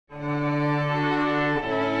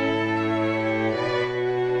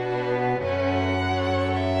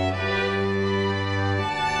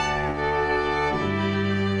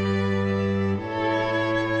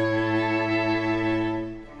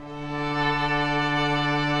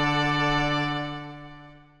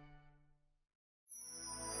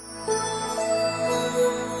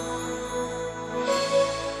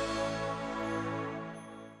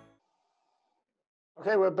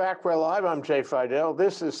Okay, we're back. We're live. I'm Jay Fidell.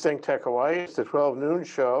 This is ThinkTech Hawaii. It's the 12 noon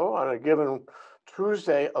show on a given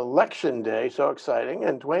Tuesday, election day. So exciting.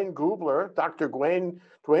 And Duane Gubler, Dr. Duane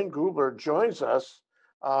Gubler joins us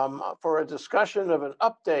for a discussion of an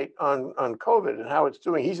update on COVID and how it's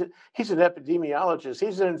doing. He's an epidemiologist.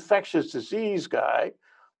 He's an infectious disease guy.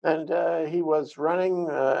 And he was running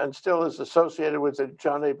and still is associated with the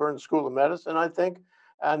John A. Burns School of Medicine, I think,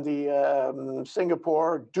 and the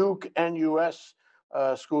Singapore Duke-NUS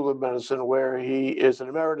School of Medicine, where he is an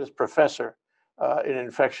emeritus professor in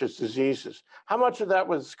infectious diseases. How much of that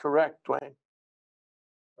was correct, Duane?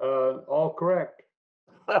 All correct.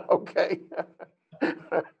 Okay.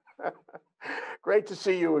 Great to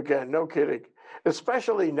see you again. No kidding.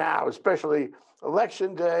 Especially now, especially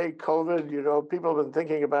election day, COVID, people have been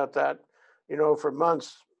thinking about that, for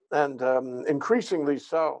months and increasingly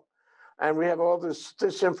so. And we have all this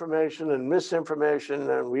disinformation and misinformation,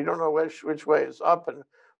 and we don't know which way is up and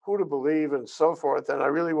who to believe and so forth. And I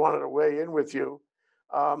really wanted to weigh in with you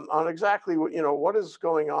on exactly what is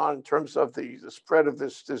going on in terms of the spread of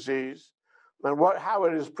this disease and how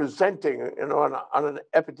it is presenting, on an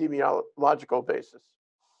epidemiological basis.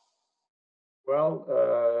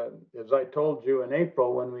 Well, as I told you in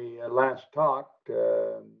April when we last talked,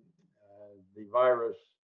 the virus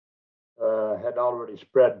had already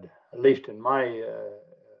spread, at least in my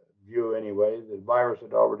view anyway. The virus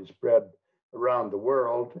had already spread around the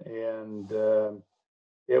world, and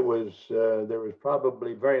there was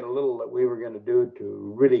probably very little that we were going to do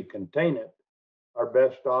to really contain it. Our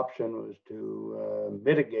best option was to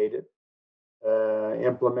mitigate it,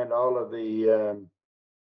 implement all of the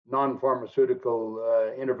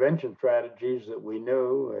non-pharmaceutical intervention strategies that we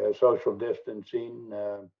knew, social distancing,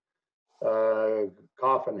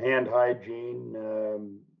 cough and hand hygiene,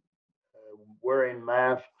 wearing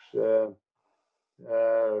masks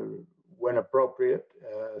when appropriate,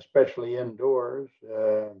 especially indoors,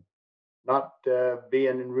 not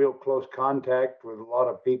being in real close contact with a lot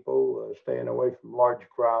of people, staying away from large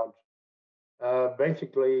crowds,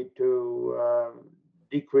 basically to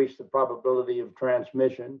decrease the probability of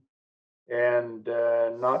transmission and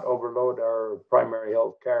not overload our primary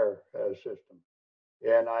health care system.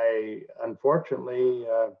 And unfortunately,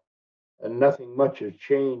 nothing much has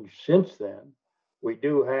changed since then. We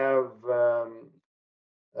do have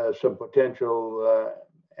some potential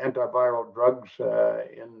antiviral drugs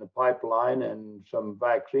in the pipeline and some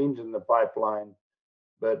vaccines in the pipeline,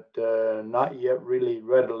 but not yet really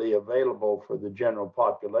readily available for the general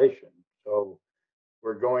population. So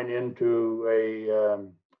we're going into a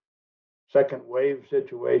second wave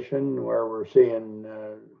situation where we're seeing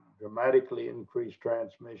dramatically increased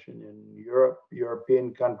transmission in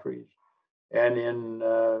European countries, and in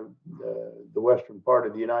the western part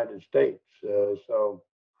of the United States. So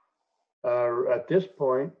at this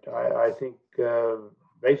point, I think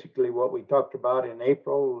basically what we talked about in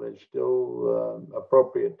April is still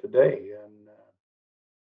appropriate today.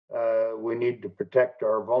 And we need to protect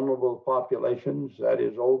our vulnerable populations, that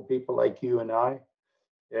is old people like you and I,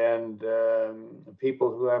 and people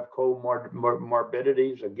who have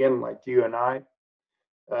comorbidities, again, like you and I,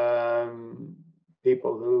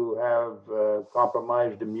 people who have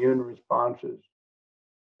compromised immune responses.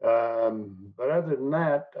 But other than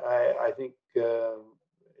that, I think it's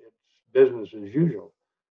business as usual.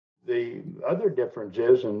 The other difference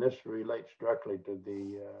is, and this relates directly to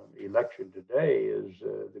the election today, is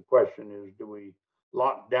the question is, do we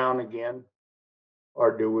lock down again?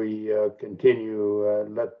 Or do we continue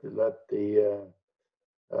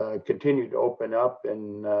continue to open up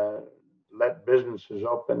and let businesses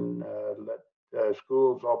open, let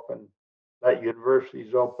schools open, let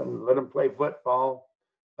universities open, let them play football,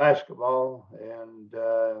 basketball, and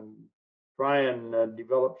try and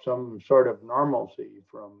develop some sort of normalcy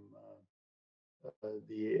from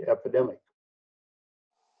the epidemic?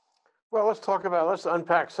 Well, let's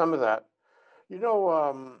unpack some of that.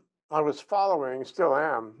 I was following, still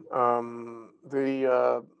am,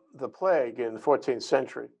 the plague in the 14th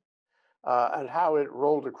century and how it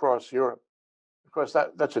rolled across Europe. Of course,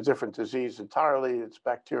 that's a different disease entirely. It's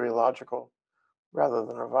bacteriological rather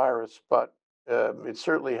than a virus, but it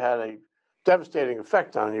certainly had a devastating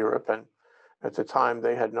effect on Europe. And at the time,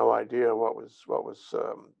 they had no idea what was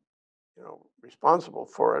responsible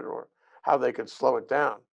for it or how they could slow it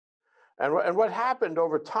down. And what happened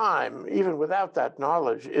over time, even without that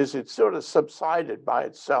knowledge, is it sort of subsided by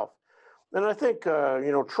itself. And I think,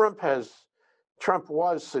 Trump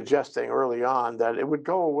was suggesting early on that it would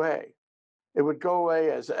go away. It would go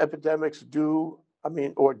away as epidemics do,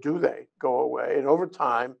 or do they go away? And over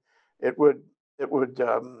time, it would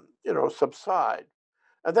subside.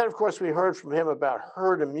 And then, of course, we heard from him about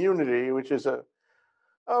herd immunity, which is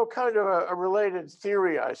kind of a related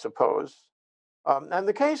theory, I suppose. And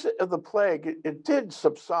the case of the plague, it did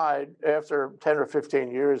subside after 10 or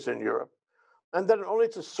 15 years in Europe, and then only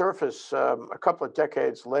to surface a couple of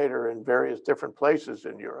decades later in various different places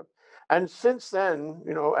in Europe. And since then,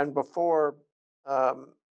 and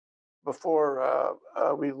um, before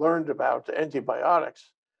we learned about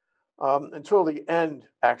antibiotics, until the end,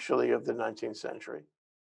 actually, of the 19th century,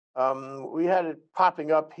 we had it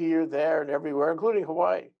popping up here, there, and everywhere, including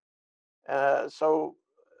Hawaii. So,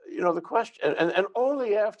 the question, and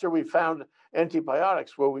only after we found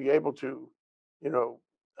antibiotics were we able to, you know,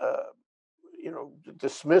 uh,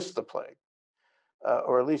 dismiss the plague,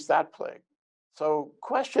 or at least that plague. So,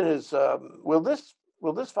 question is, will this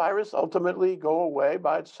virus ultimately go away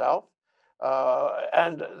by itself?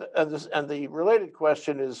 And the related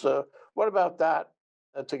question is, what about that,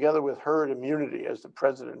 together with herd immunity, as the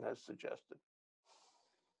president has suggested?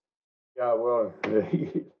 Yeah, well,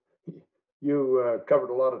 you covered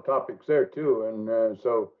a lot of topics there too, and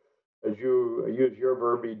so as you use your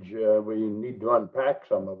verbiage, we need to unpack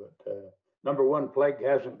some of it. Number one, plague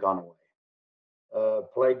hasn't gone away.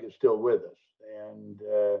 Plague is still with us, and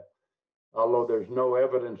although there's no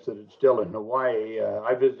evidence that it's still in Hawaii,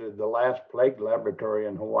 I visited the last plague laboratory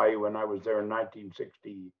in Hawaii when I was there in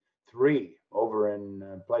 1963, over in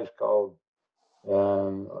a place called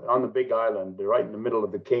on the Big Island, right in the middle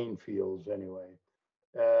of the cane fields, anyway.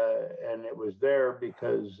 And it was there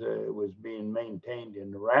because it was being maintained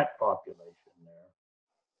in the rat population there.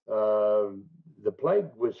 The plague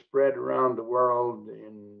was spread around the world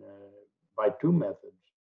by two methods.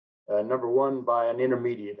 Number one, by an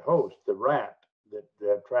intermediate host, the rat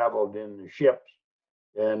that traveled in the ships.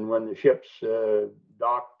 And when the ships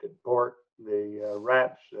docked at port, the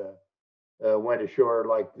rats went ashore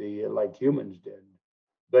like humans did.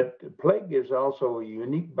 But plague is also a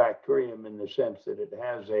unique bacterium in the sense that it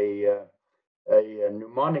has a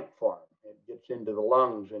pneumonic form. It gets into the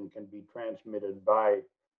lungs and can be transmitted by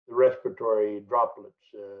the respiratory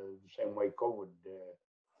droplets, the same way COVID,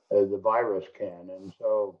 the virus can. And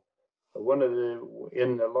so,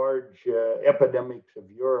 in the large epidemics of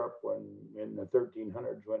Europe, in the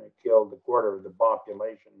 1300s, when it killed a quarter of the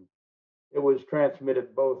population, it was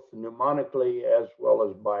transmitted both pneumonically as well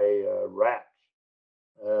as by rats.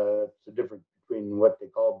 It's the difference between what they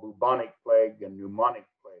call bubonic plague and pneumonic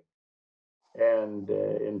plague. And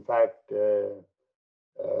in fact,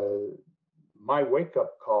 my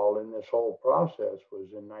wake-up call in this whole process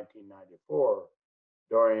was in 1994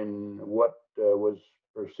 during what was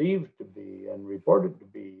perceived to be and reported to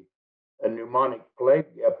be a pneumonic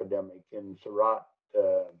plague epidemic in Surat,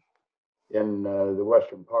 in the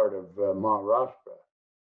western part of Maharashtra.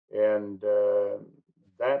 And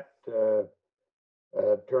that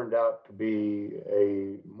turned out to be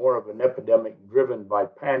more of an epidemic driven by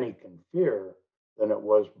panic and fear than it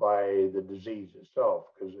was by the disease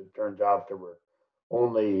itself, because it turns out there were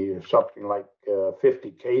only something like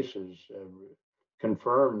 50 cases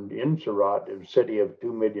confirmed in Surat, a city of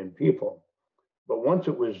 2 million people. But once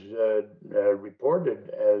it was reported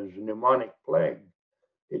as pneumonic plague,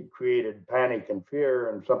 it created panic and fear,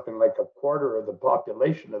 and something like a quarter of the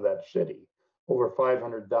population of that city, over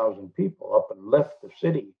 500,000 people, up and left the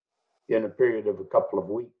city in a period of a couple of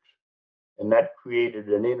weeks. And that created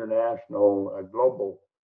an international, global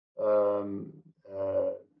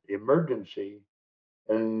emergency.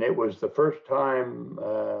 And it was the first time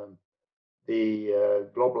the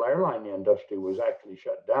global airline industry was actually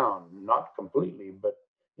shut down, not completely, but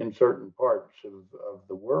in certain parts of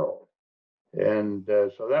the world. And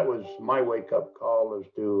so that was my wake-up call as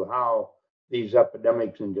to how these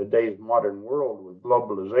epidemics in today's modern world with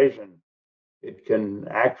globalization, it can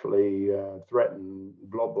actually threaten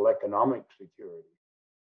global economic security.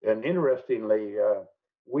 And interestingly,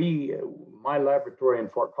 my laboratory in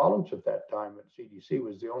Fort Collins at that time at CDC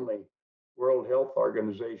was the only World Health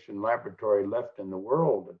Organization laboratory left in the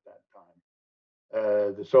world at that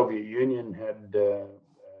time. The Soviet Union had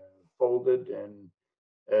folded,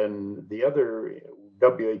 and the other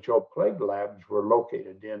WHO plague labs were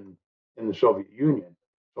located in the Soviet Union.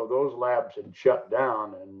 So those labs had shut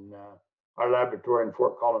down, and our laboratory in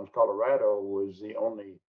Fort Collins, Colorado, was the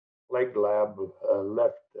only plague lab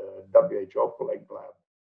left, WHO plague lab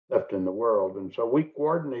left in the world. And so we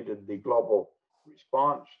coordinated the global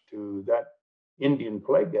response to that Indian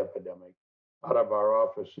plague epidemic out of our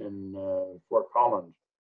office in Fort Collins,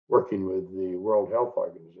 working with the World Health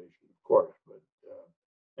Organization, of course. But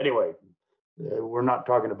anyway, we're not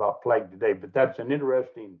talking about plague today, but that's an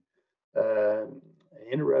interesting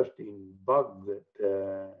bug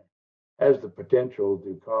that has the potential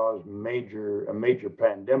to cause a major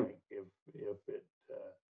pandemic if it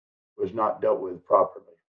was not dealt with properly.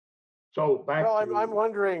 So Well, I'm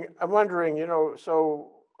wondering,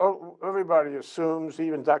 so everybody assumes,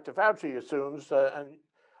 even Dr. Fauci assumes, and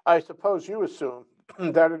I suppose you assume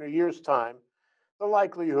that in a year's time, the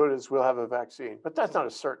likelihood is we'll have a vaccine, but that's not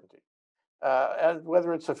a certainty. And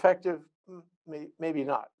whether it's effective, maybe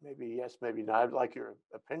not. Maybe yes, maybe not. I'd like your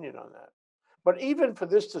opinion on that. But even for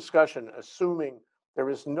this discussion, assuming there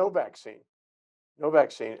is no vaccine,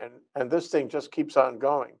 and this thing just keeps on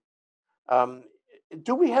going, um,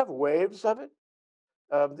 do we have waves of it?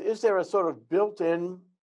 Is there a sort of built-in,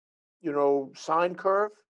 sine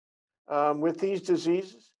curve with these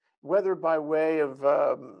diseases, whether by way of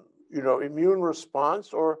immune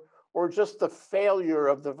response or just the failure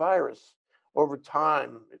of the virus over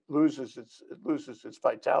time? It loses its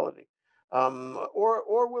vitality,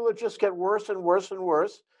 or will it just get worse and worse and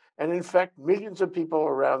worse and infect millions of people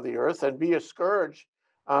around the earth and be a scourge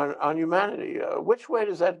on humanity? Which way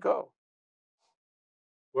does that go?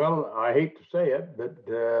 well, I hate to say it, but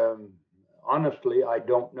honestly, I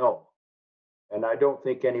don't know. And I don't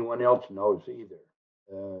think anyone else knows either.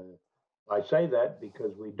 I say that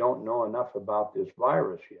because we don't know enough about this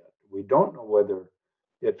virus yet. We don't know whether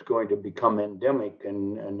it's going to become endemic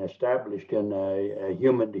and established in a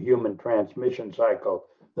human to human transmission cycle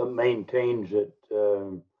that maintains it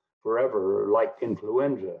forever, like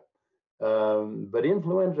influenza. But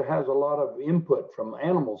influenza has a lot of input from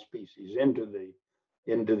animal species into the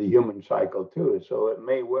human cycle too. So it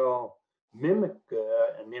may well mimic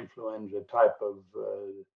an influenza type of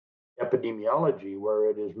epidemiology where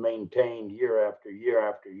it is maintained year after year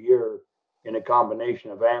after year in a combination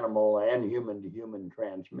of animal and human to human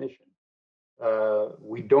transmission.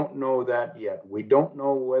 We don't know that yet. We don't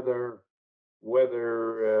know whether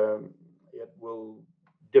it will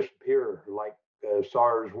disappear like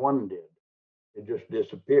SARS-1 did. It just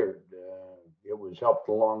disappeared. It was helped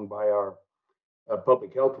along by our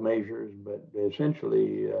public health measures, but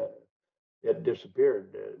essentially it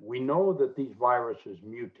disappeared. We know that these viruses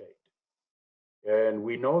mutate, and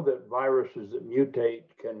we know that viruses that mutate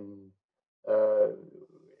can,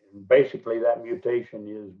 basically, that mutation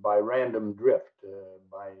is by random drift,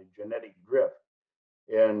 by genetic drift.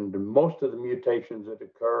 And most of the mutations that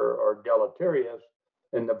occur are deleterious,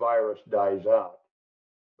 and the virus dies out.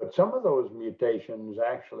 But some of those mutations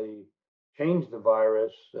actually change the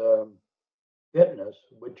virus fitness,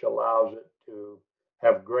 which allows it to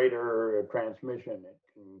have greater transmission. It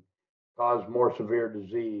can cause more severe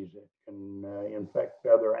disease. It can infect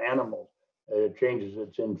other animals. It changes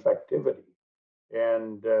its infectivity.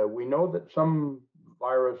 And we know that some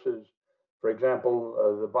viruses, for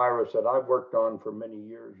example, the virus that I've worked on for many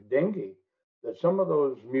years, dengue, that some of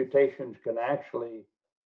those mutations can actually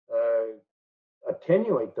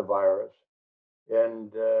attenuate the virus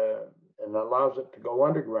and allows it to go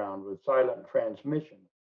underground with silent transmission,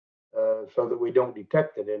 so that we don't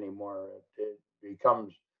detect it anymore. It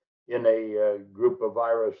becomes in a group of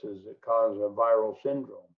viruses that cause a viral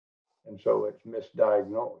syndrome, and so it's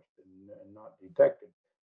misdiagnosed and not detected.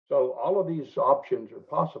 So all of these options are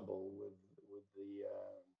possible with the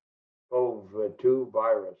CoV-2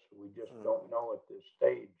 virus. We just don't know at this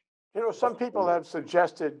stage. Some people have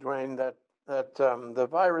suggested, Duane, that the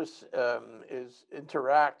virus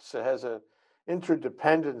interacts. It has a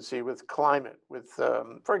interdependency with climate. With,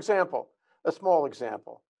 for example, a small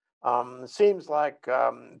example, it seems like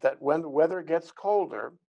that when the weather gets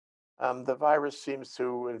colder, the virus seems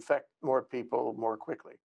to infect more people more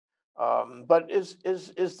quickly. But is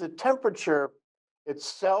the temperature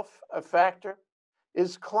itself a factor?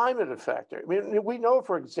 Is climate a factor? I mean, we know,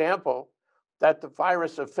 for example, that the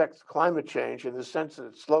virus affects climate change in the sense that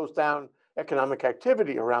it slows down economic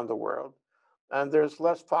activity around the world, and there's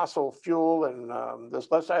less fossil fuel, and there's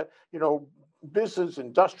less, business,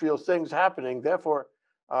 industrial things happening. Therefore,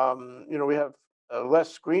 we have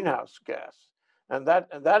less greenhouse gas, and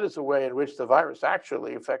that is a way in which the virus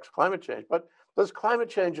actually affects climate change. But does climate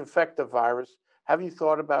change affect the virus? Have you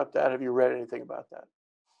thought about that? Have you read anything about that?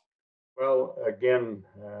 Well, again,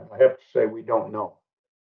 I have to say we don't know.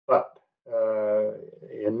 But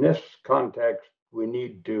in this context, we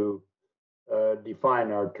need to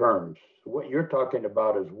define our terms. What you're talking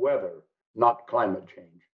about is weather, not climate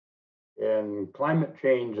change. And climate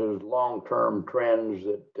change is long-term trends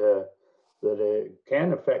that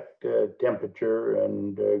can affect temperature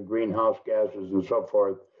and greenhouse gases and so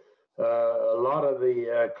forth. A lot of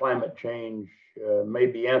the climate change may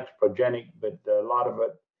be anthropogenic, but a lot of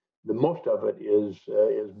it, the most of it is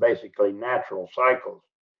basically natural cycles,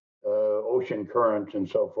 ocean currents and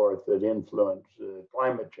so forth that influence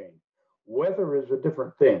climate change. Weather is a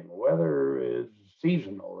different thing. Weather is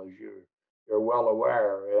seasonal, as you're well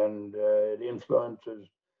aware, and it's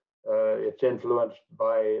influenced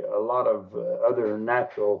by a lot of other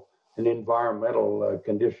natural and environmental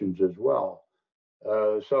conditions as well.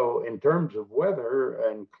 So, in terms of weather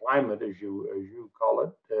and climate, as you call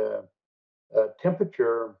it,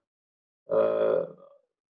 temperature uh,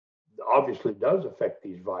 obviously does affect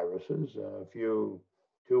these viruses. If you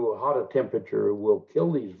too hot a temperature will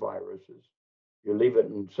kill these viruses. You leave it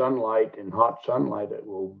in sunlight, in hot sunlight, it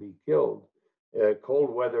will be killed.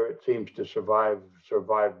 Cold weather, it seems to survive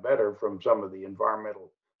better from some of the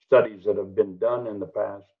environmental studies that have been done in the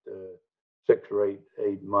past 6 or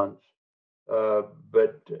 8 months. Uh,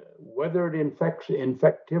 but whether it infects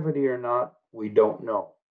infectivity or not, we don't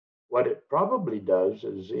know. What it probably does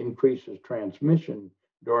is increases transmission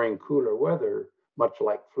during cooler weather, much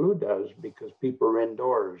like flu does, because people are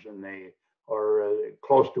indoors and they are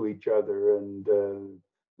close to each other and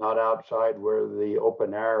not outside where the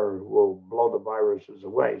open air will blow the viruses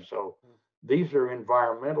away. So these are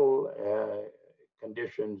environmental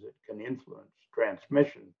conditions that can influence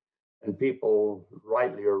transmission, and people,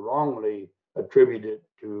 rightly or wrongly, attribute it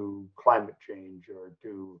to climate change or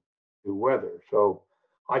to weather. So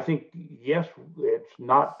I think, yes, it's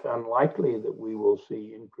not unlikely that we will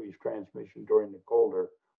see increased transmission during the colder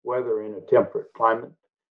weather in a temperate climate,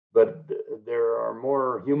 but there are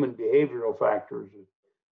more human behavioral factors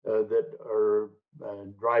that are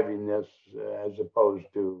driving this as opposed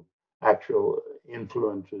to actual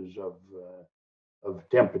influences of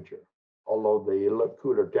temperature. Although the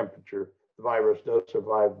cooler temperature, the virus does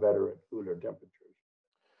survive better at cooler temperatures.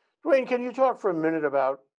 Duane, can you talk for a minute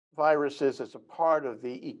about viruses as a part of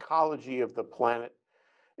the ecology of the planet?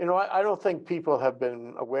 I don't think people have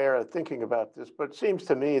been aware of thinking about this, but it seems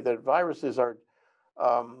to me that viruses are,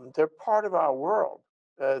 they're part of our world.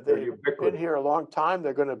 They're They've been ubiquitous. here a long time.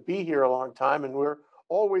 They're going to be here a long time, and we're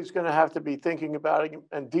always going to have to be thinking about it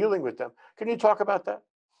and dealing with them. Can you talk about that?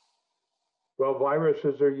 Well,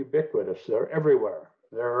 viruses are ubiquitous. They're everywhere.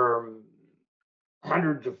 There are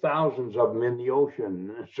hundreds of thousands of them in the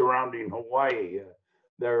ocean surrounding Hawaii.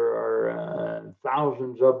 There are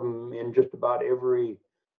thousands of them in just about every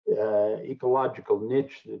ecological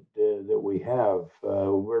niche that we have.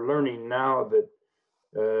 We're learning now that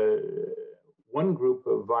one group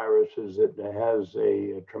of viruses that has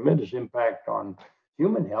a tremendous impact on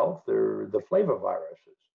human health are the flaviviruses.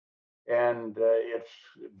 And it's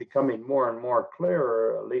becoming more and more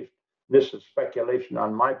clear, at least this is speculation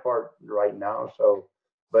on my part right now. So,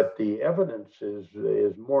 but the evidence is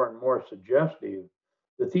more and more suggestive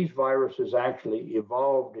that these viruses actually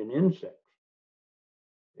evolved in insects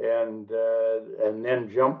and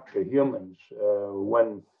then jumped to humans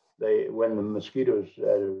when the mosquitoes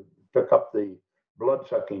took up the blood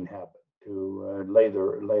sucking habit to lay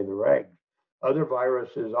their eggs. Other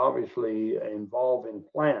viruses obviously involve in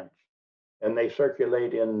plants, and they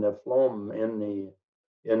circulate in the phloem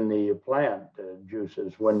in the plant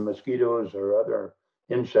juices when mosquitoes or other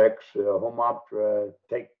insects, Homoptera,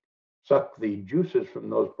 suck the juices from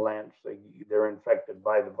those plants. They're infected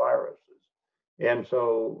by the viruses, and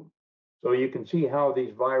so you can see how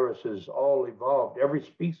these viruses all evolved. Every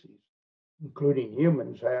species, including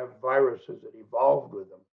humans, have viruses that evolved with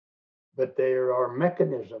them, but there are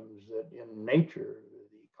mechanisms that in nature,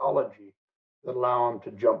 the ecology, that allow them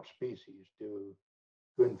to jump species to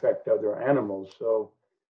infect other animals. So,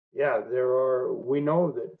 yeah, we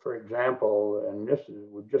know that, for example, and this is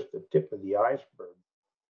just the tip of the iceberg,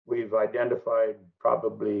 we've identified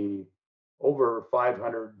probably over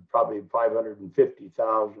 500, probably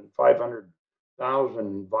 550,000,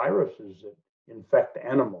 500,000 viruses that infect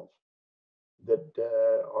animals that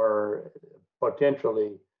are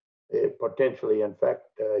potentially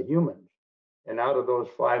infect humans. And out of those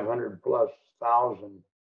 500 plus thousand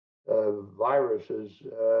viruses,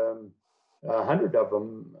 100 of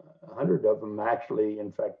them actually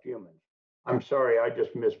infect humans. I'm sorry, I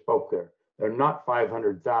just misspoke there. They're not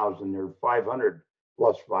 500,000, they're 500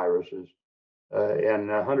 plus viruses. And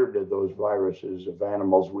 100 of those viruses of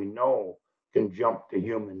animals we know can jump to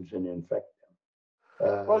humans and infect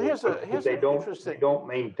them. Well, here's they an don't interesting. they don't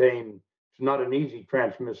maintain. It's not an easy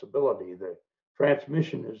transmissibility. The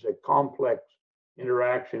transmission is a complex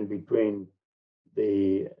interaction between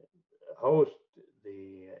the host,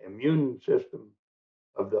 the immune system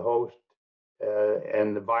of the host,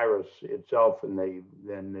 and the virus itself, and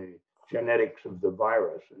then the genetics of the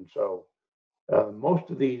virus. And so, most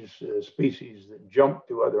of these species that jump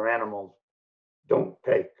to other animals don't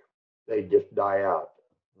take; they just die out.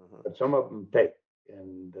 Mhm. But some of them take,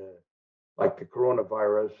 and like the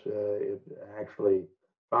coronavirus, it actually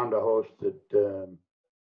found a host that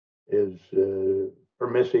is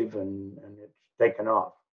permissive and it's taken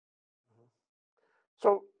off.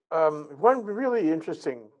 So one really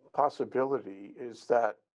interesting possibility is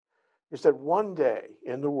that one day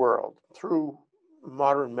in the world, through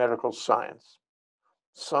modern medical science,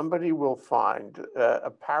 somebody will find a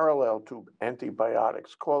parallel to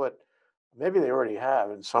antibiotics. Call it, maybe they already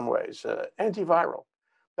have in some ways, antiviral.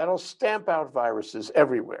 That'll stamp out viruses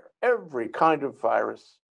everywhere. Every kind of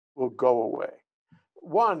virus will go away.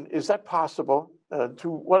 One, is that possible? To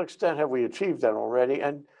what extent have we achieved that already?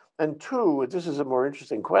 And two, this is a more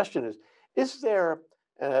interesting question, is there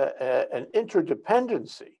an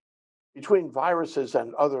interdependency between viruses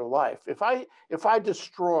and other life? If I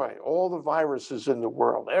destroy all the viruses in the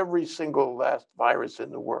world, every single last virus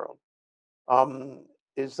in the world,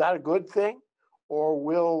 is that a good thing? Or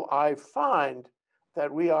will I find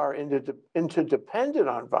that we are interdependent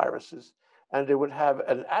on viruses and it would have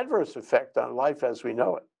an adverse effect on life as we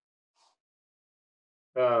know it?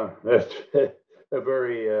 That's a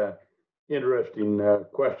very interesting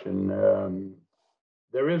question.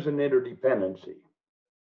 There is an interdependency,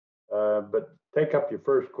 but take up your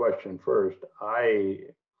first question first.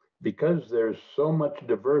 Because there's so much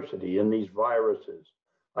diversity in these viruses,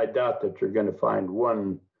 I doubt that you're going to find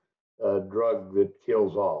one drug that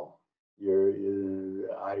kills all.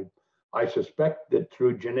 I suspect that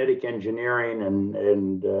through genetic engineering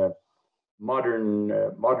and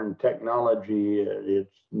modern technology,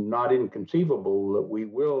 it's not inconceivable that we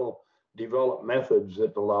will develop methods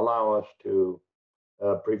that will allow us to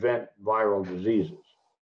prevent viral diseases.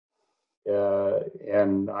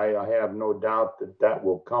 And I have no doubt that that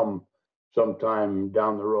will come sometime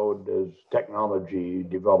down the road as technology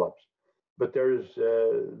develops. But there is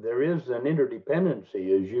an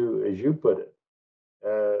interdependency, as you put it.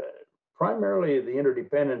 Primarily, the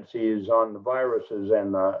interdependency is on the viruses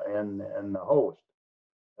and the host.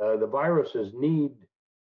 The viruses need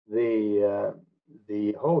the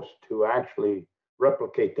host to actually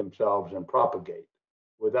replicate themselves and propagate.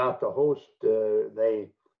 Without the host, they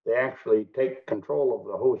actually take control of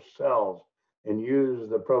the host cells and use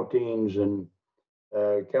the proteins and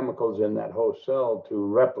chemicals in that host cell to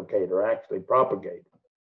replicate or actually propagate.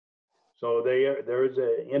 So there is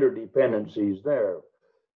interdependencies there.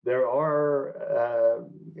 There are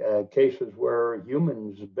cases where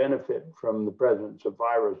humans benefit from the presence of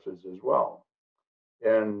viruses as well.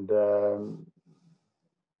 And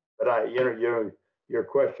but your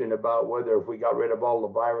question about whether if we got rid of all the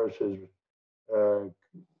viruses,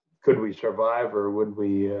 could we survive or would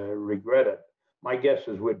we regret it? My guess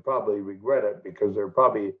is we'd probably regret it because there are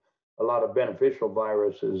probably a lot of beneficial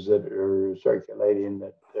viruses that are circulating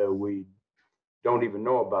that we don't even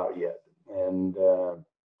know about yet. And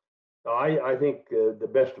I think the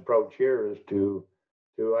best approach here is to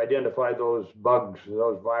identify those bugs,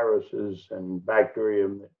 those viruses and bacteria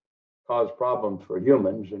that cause problems for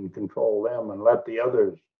humans and control them and let the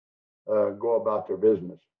others go about their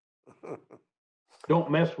business. Don't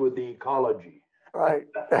mess with the ecology. Right.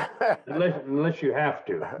 unless you have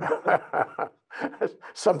to.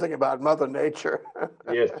 Something about Mother Nature.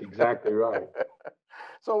 Yes, exactly right.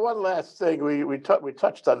 So one last thing, we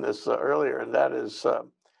touched on this earlier, and that is,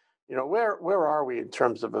 where are we in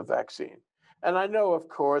terms of a vaccine? And I know, of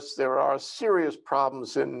course, there are serious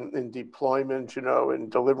problems in deployment, in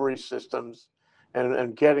delivery systems,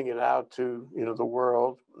 and getting it out to the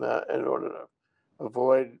world in order to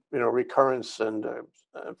avoid recurrence and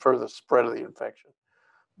further spread of the infection.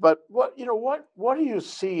 But what do you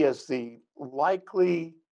see as the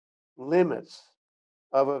likely limits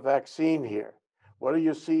of a vaccine here? What do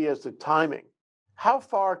you see as the timing? How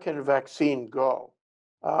far can a vaccine go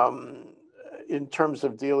in terms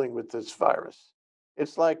of dealing with this virus?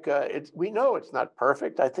 It's like we know it's not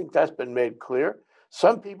perfect. I think that's been made clear.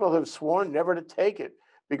 Some people have sworn never to take it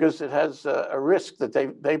because it has a risk that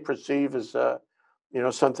they perceive as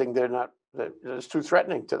something that is too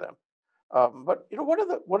threatening to them. But what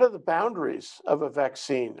are the boundaries of a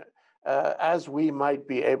vaccine as we might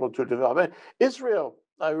be able to develop? Israel,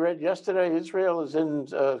 I read yesterday, Israel is in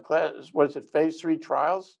phase 3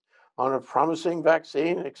 trials on a promising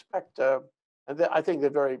vaccine. And I think they're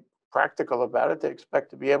very practical about it. They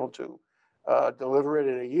expect to be able to deliver it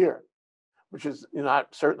in a year, which is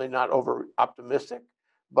certainly not over optimistic,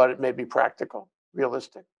 but it may be practical,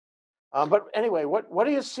 realistic. But anyway, what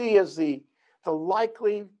do you see as the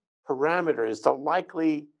likely parameters, the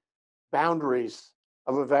likely boundaries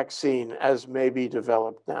of a vaccine as may be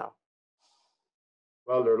developed now?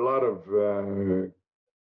 Well, there are a lot of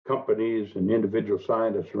companies and individual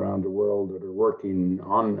scientists around the world that are working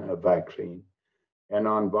on a vaccine. and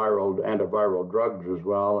on antiviral drugs as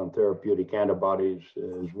well, and therapeutic antibodies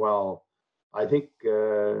as well. I think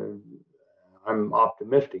I'm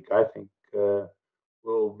optimistic. I think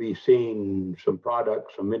we'll be seeing some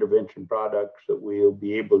products, some intervention products that we'll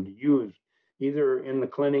be able to use either in the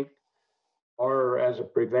clinic or as a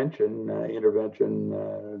prevention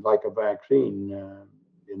intervention, like a vaccine,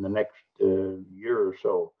 in the next year or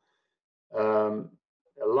so.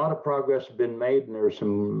 A lot of progress has been made, and there's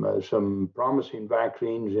some promising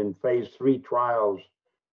vaccines in phase 3 trials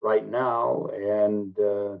right now. And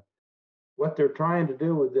what they're trying to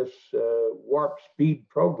do with this warp speed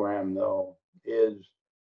program, though, is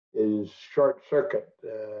short circuit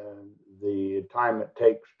the time it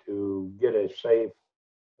takes to get a safe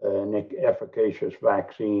and efficacious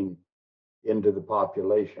vaccine into the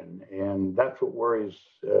population. And that's what worries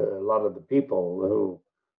a lot of the people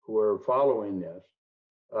who are following this.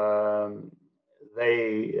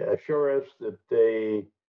 They assure us that they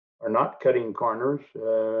are not cutting corners,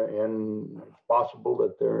 and it's possible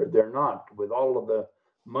that they're not. With all of the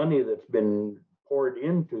money that's been poured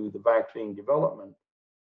into the vaccine development,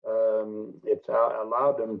 it's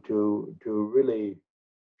allowed them to really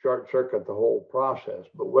short circuit the whole process.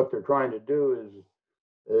 But what they're trying to do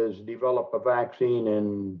is develop a vaccine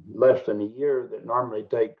in less than a year that normally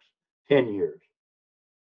takes 10 years.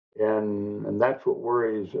 And that's what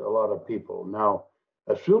worries a lot of people. Now,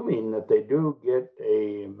 assuming that they do get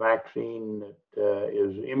a vaccine that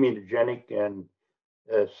is immunogenic and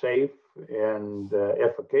safe and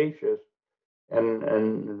efficacious, and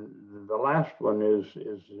the last one is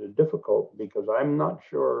difficult, because I'm not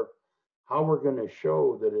sure how we're going to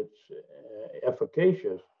show that it's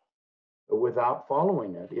efficacious without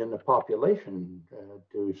following it in the population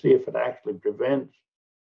to see if it actually prevents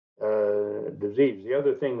disease. The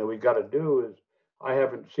other thing that we got to do is, I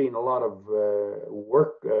haven't seen a lot of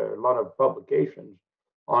a lot of publications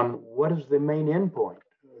on what is the main endpoint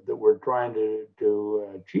that we're trying to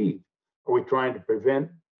achieve. Are we trying to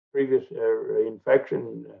prevent previous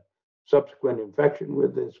infection, subsequent infection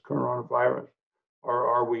with this coronavirus? Or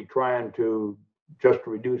are we trying to just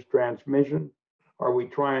reduce transmission? Are we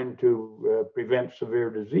trying to prevent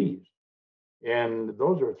severe disease? And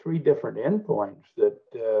those are 3 different endpoints that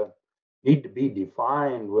need to be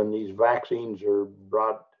defined when these vaccines are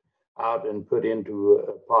brought out and put into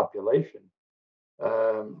a population.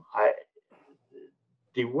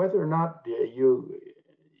 Whether or not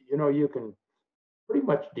you can pretty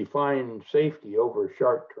much define safety over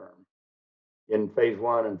short term in phase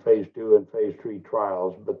 1 and phase 2 and phase 3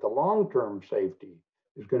 trials, but the long-term safety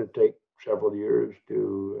is going to take several years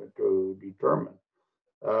to determine.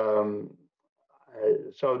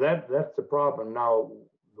 So that's the problem. Now,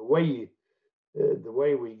 the way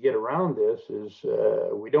we get around this is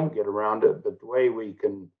we don't get around it, but the way we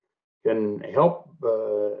can help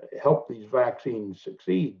these vaccines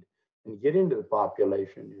succeed and get into the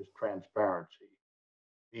population is transparency.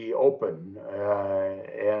 Be open,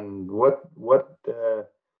 and what the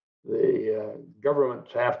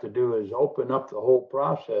governments have to do is open up the whole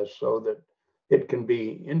process so that it can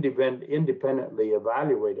be independently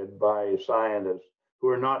evaluated by scientists who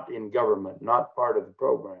are not in government, not part of the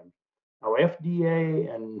program. Now, FDA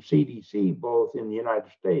and CDC, both in the United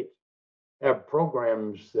States, have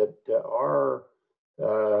programs that are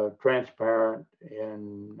transparent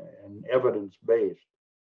and evidence-based.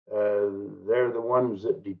 They're the ones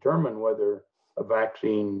that determine whether a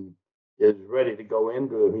vaccine is ready to go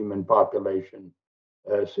into a human population.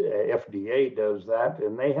 FDA does that,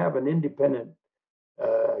 and they have an independent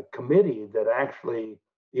committee that actually,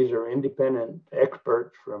 these are independent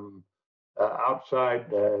experts from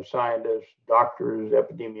outside scientists, doctors,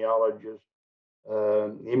 epidemiologists,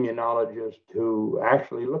 immunologists, who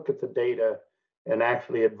actually look at the data and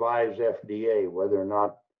actually advise FDA whether or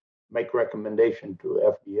not, make recommendation to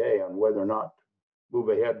FDA on whether or not to move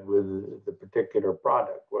ahead with the particular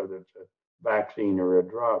product, whether it's a vaccine or a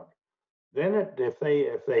drug. Then if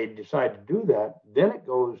they decide to do that, then it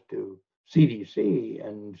goes to CDC,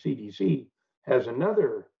 and CDC has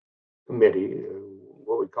another committee,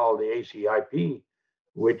 what we call the ACIP,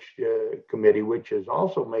 committee, which is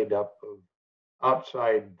also made up of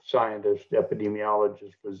outside scientists,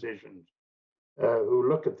 epidemiologists, physicians, who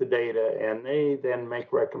look at the data, and they then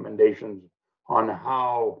make recommendations on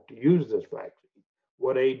how to use this vaccine,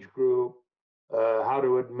 what age group, how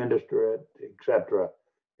to administer it, etc.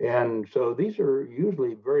 And so these are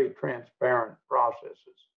usually very transparent processes.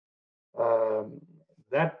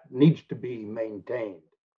 That needs to be maintained.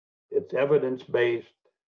 It's evidence-based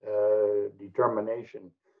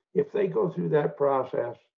determination. If they go through that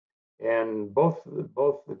process and both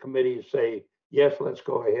the committees say, yes, let's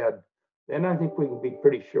go ahead, then I think we can be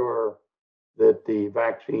pretty sure that the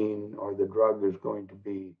vaccine or the drug is going to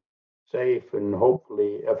be safe and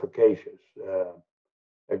hopefully efficacious.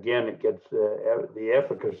 Again, it gets the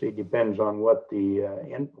efficacy depends on what the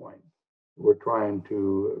endpoint we're trying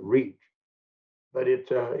to reach. But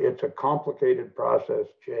it's a complicated process,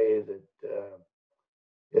 Jay. That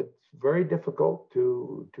it's very difficult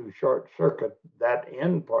to short circuit that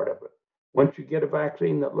end part of it. Once you get a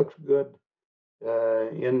vaccine that looks good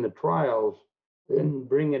in the trials, then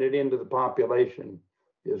bringing it into the population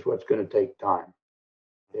is what's going to take time.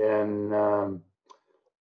 And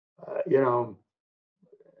you know,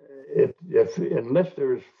 if unless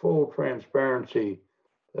there's full transparency,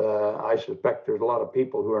 I suspect there's a lot of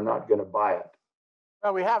people who are not going to buy it.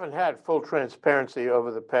 Well, we haven't had full transparency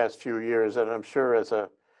over the past few years, and I'm sure as a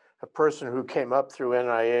person who came up through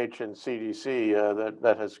NIH and CDC,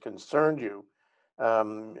 that has concerned you.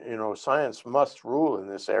 You know, science must rule in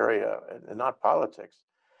this area and not politics.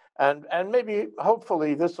 And maybe,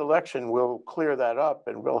 hopefully, this election will clear that up,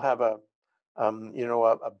 and we'll have you know,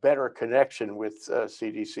 a better connection with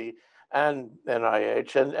CDC and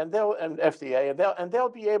NIH and FDA, and they'll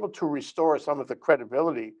be able to restore some of the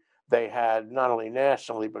credibility they had not only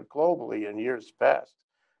nationally but globally in years past.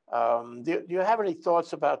 Do you have any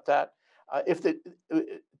thoughts about that? If the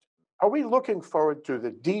Are we looking forward to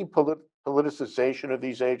the depoliticization of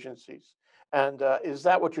these agencies? And is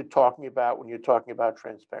that what you're talking about when you're talking about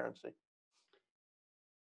transparency?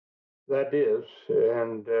 That is,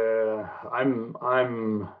 and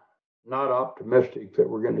I'm not optimistic that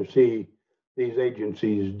we're going to see these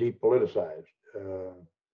agencies depoliticized.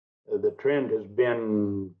 The trend has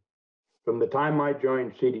been from the time I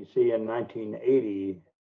joined CDC in 1980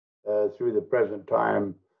 through the present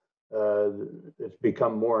time. It's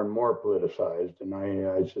become more and more politicized, and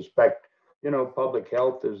I suspect, you know, public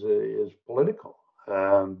health is political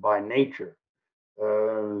by nature.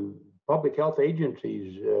 Public health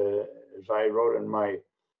agencies, as I wrote in my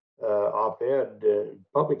op-ed,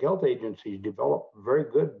 public health agencies develop very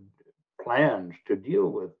good plans to deal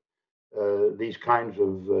with these kinds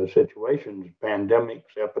of situations,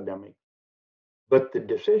 pandemics, epidemics. But the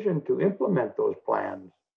decision to implement those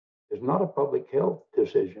plans is not a public health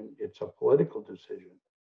decision, it's a political decision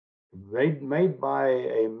made by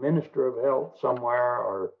a minister of health somewhere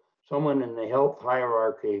or someone in the health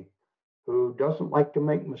hierarchy who doesn't like to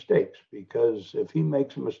make mistakes, because if he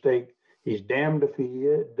makes a mistake, he's damned if he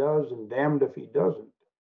does and damned if he doesn't.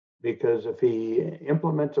 Because if he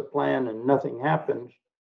implements a plan and nothing happens,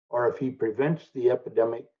 or if he prevents the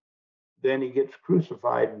epidemic, then he gets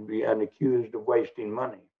crucified and accused of wasting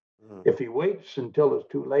money. If he waits until it's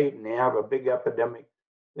too late and they have a big epidemic,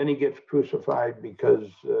 then he gets crucified because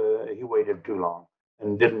he waited too long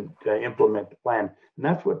and didn't implement the plan. And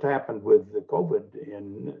that's what's happened with the COVID.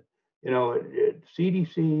 And, you know,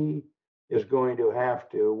 CDC is going to have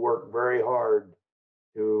to work very hard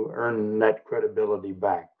to earn that credibility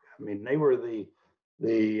back. I mean, they were the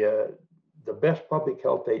best public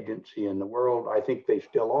health agency in the world. I think they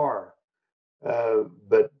still are.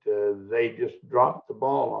 But they just dropped the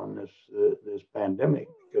ball on this pandemic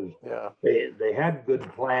because they had good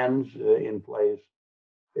plans in place,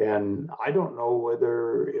 and I don't know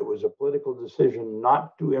whether it was a political decision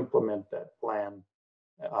not to implement that plan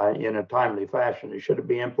in a timely fashion. It should have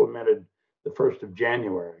been implemented the 1st of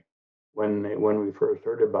January when we first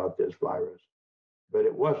heard about this virus, but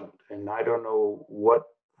it wasn't, and I don't know what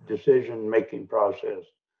decision-making process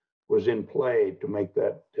was in play to make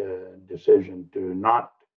that decision to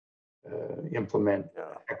not implement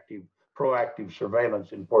proactive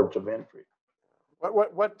surveillance in ports of entry.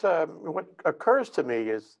 What occurs to me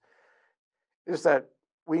is that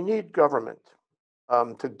we need government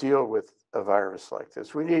to deal with a virus like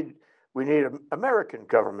this. We need American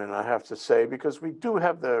government, I have to say, because we do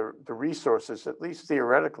have the resources, at least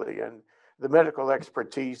theoretically, and the medical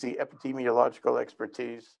expertise, the epidemiological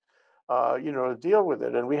expertise, you know, to deal with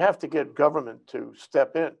it. And we have to get government to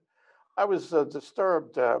step in. I was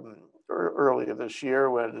disturbed earlier this year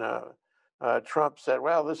when Trump said,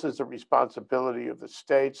 well, this is the responsibility of the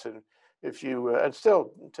states. And if you, and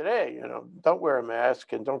still today, you know, don't wear a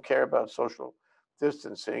mask and don't care about social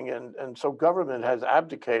distancing. And so government has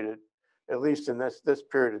abdicated, at least in this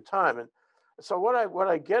period of time. And so what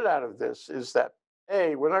I get out of this is that,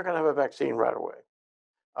 A, we're not going to have a vaccine right away.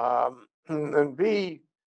 And B,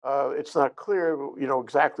 it's not clear, you know,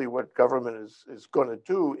 exactly what government is going to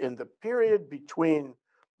do in the period between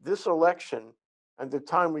this election and the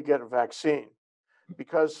time we get a vaccine,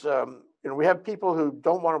 because you know, we have people who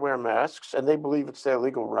don't want to wear masks and they believe it's their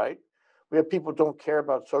legal right. We have people who don't care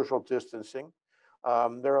about social distancing.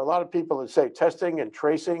 There are a lot of people that say testing and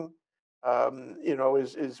tracing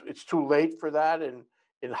it's too late for that in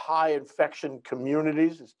high infection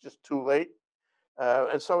communities. It's just too late.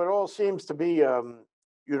 And so it all seems to be, a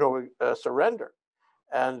surrender.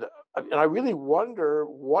 And I really wonder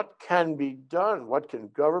what can be done. What can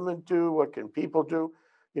government do? What can people do?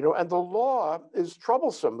 And the law is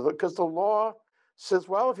troublesome because the law says,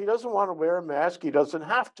 well, if he doesn't want to wear a mask, he doesn't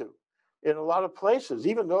have to. In a lot of places,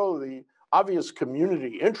 even though the obvious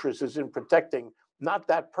community interest is in protecting not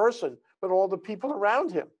that person, but all the people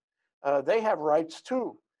around him. They have rights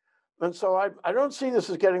too. And so I don't see this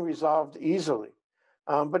as getting resolved easily.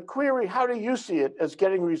 But query, how do you see it as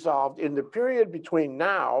getting resolved in the period between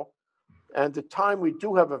now and the time we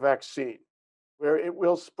do have a vaccine, where it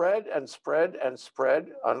will spread and spread and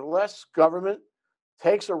spread unless government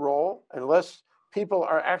takes a role, unless people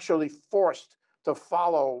are actually forced to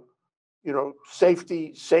follow,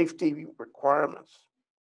 safety requirements?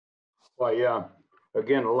 Well, yeah.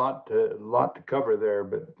 Again, a lot to cover there,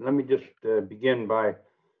 but let me just begin by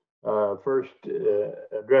first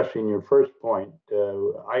addressing your first point.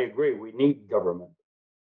 I agree, we need government.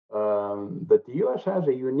 But the U.S. has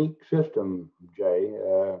a unique system, Jay.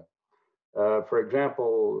 For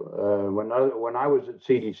example, when I was at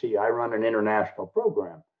CDC, I run an international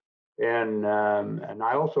program, and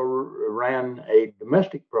I also ran a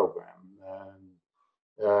domestic program.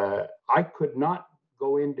 I could not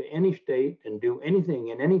go into any state and do anything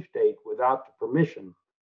in any state without the permission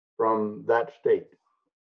from that state.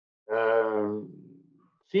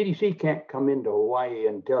 CDC can't come into Hawaii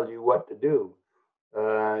and tell you what to do.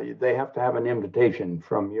 They have to have an invitation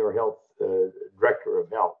from your health director of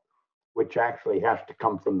health, which actually has to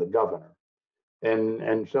come from the governor.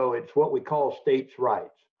 And so it's what we call states'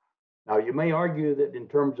 rights. Now, you may argue that in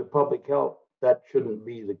terms of public health, that shouldn't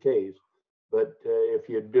be the case. But if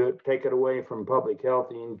you take it away from public health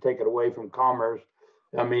and you take it away from commerce,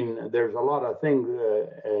 I mean, there's a lot of things,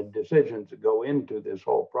 decisions that go into this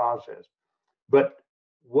whole process. But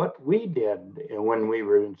what we did when we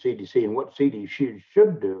were in CDC and what CDC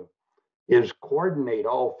should do is coordinate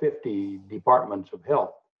all 50 departments of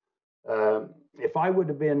health. If I would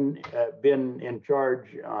have been in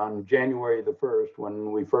charge on January the 1st,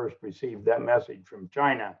 when we first received that message from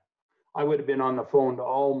China, I would have been on the phone to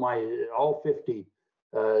all 50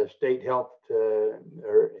 state health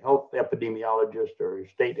or health epidemiologists or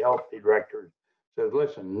state health directors. Says,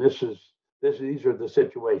 listen, these are the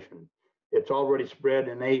situations. It's already spread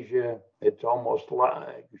in Asia. It's almost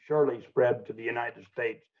surely spread to the United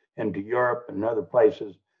States and to Europe and other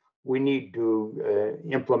places. We need to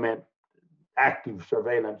implement active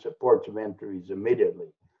surveillance at ports of entries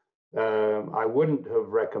immediately. I wouldn't have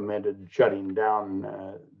recommended shutting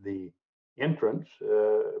down the entrance,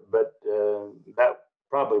 but that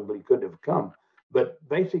probably could have come. But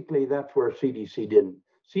basically, that's where CDC didn't.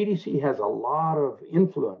 CDC has a lot of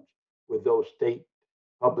influence with those state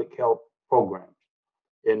public health programs.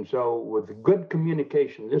 And so with good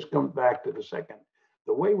communication, this comes back to the second.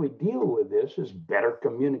 The way we deal with this is better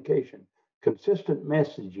communication, consistent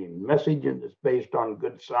messaging that's based on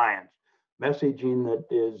good science, messaging that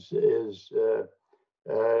is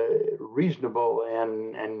reasonable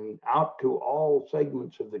and out to all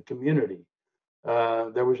segments of the community.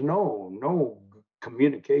 There was no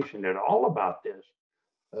communication at all about this.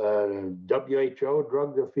 WHO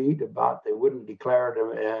dragged their feet about they wouldn't declare it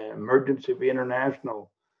an emergency of international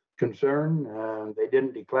concern. They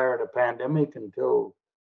didn't declare it a pandemic until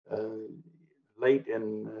late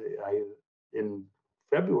in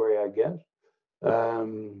February, I guess.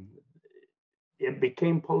 It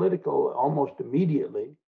became political almost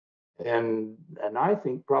immediately, and I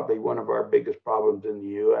think probably one of our biggest problems in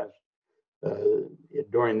the U.S.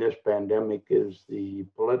 During this pandemic is the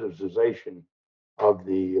politicization of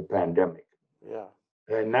the pandemic. Yeah.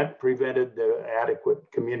 And that prevented the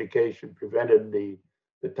adequate communication, prevented the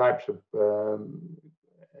types of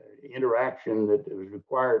interaction that was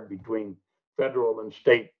required between federal and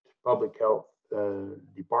state public health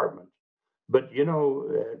departments. But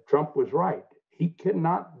Trump was right. He could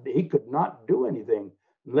not do anything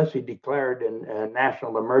unless he declared a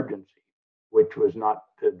national emergency, which was not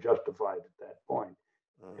justified at that point.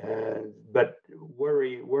 But where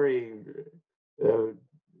he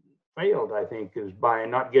failed, I think, is by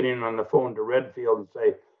not getting on the phone to Redfield and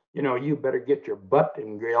say, you better get your butt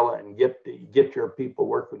in jail and get your people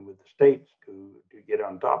working with the states to get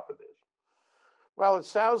on top of this. Well, it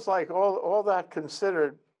sounds like all that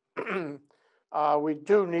considered, we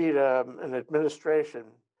do need an administration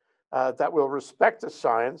that will respect the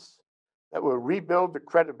science, that will rebuild the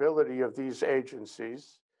credibility of these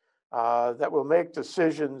agencies, that will make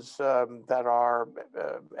decisions that are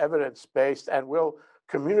evidence-based and will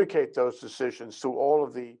communicate those decisions to all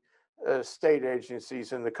of the state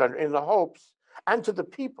agencies in the country, in the hopes, and to the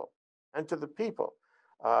people, in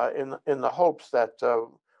the hopes that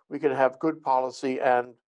we can have good policy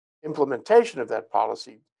and implementation of that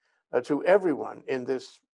policy to everyone in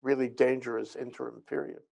this really dangerous interim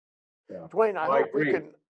period. Yeah. Duane, I hope we can.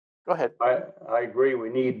 Go ahead. I agree. We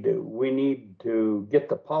need to get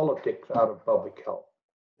the politics out of public health.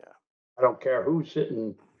 Yeah. I don't care who's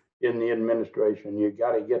sitting in the administration. You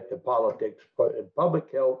got to get the politics.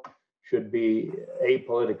 Public health should be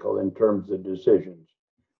apolitical in terms of decisions.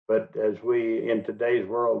 But in today's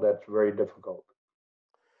world, that's very difficult.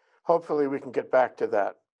 Hopefully we can get back to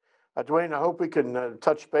that. Duane, I hope we can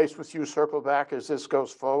touch base with you, circle back as this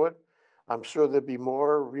goes forward. I'm sure there'll be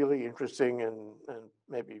more really interesting and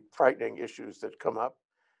maybe frightening issues that come up.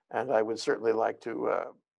 And I would certainly like to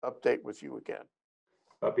update with you again.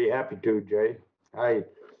 I'd be happy to, Jay. I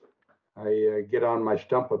get on my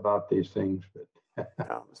stump about these things, but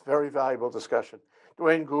Yeah, it's a very valuable discussion.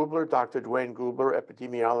 Duane Gubler, Dr. Duane Gubler,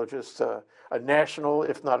 epidemiologist, a national,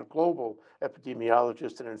 if not a global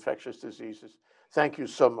epidemiologist in infectious diseases. Thank you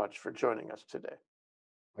so much for joining us today.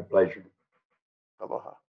 my pleasure.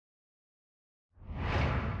 Aloha.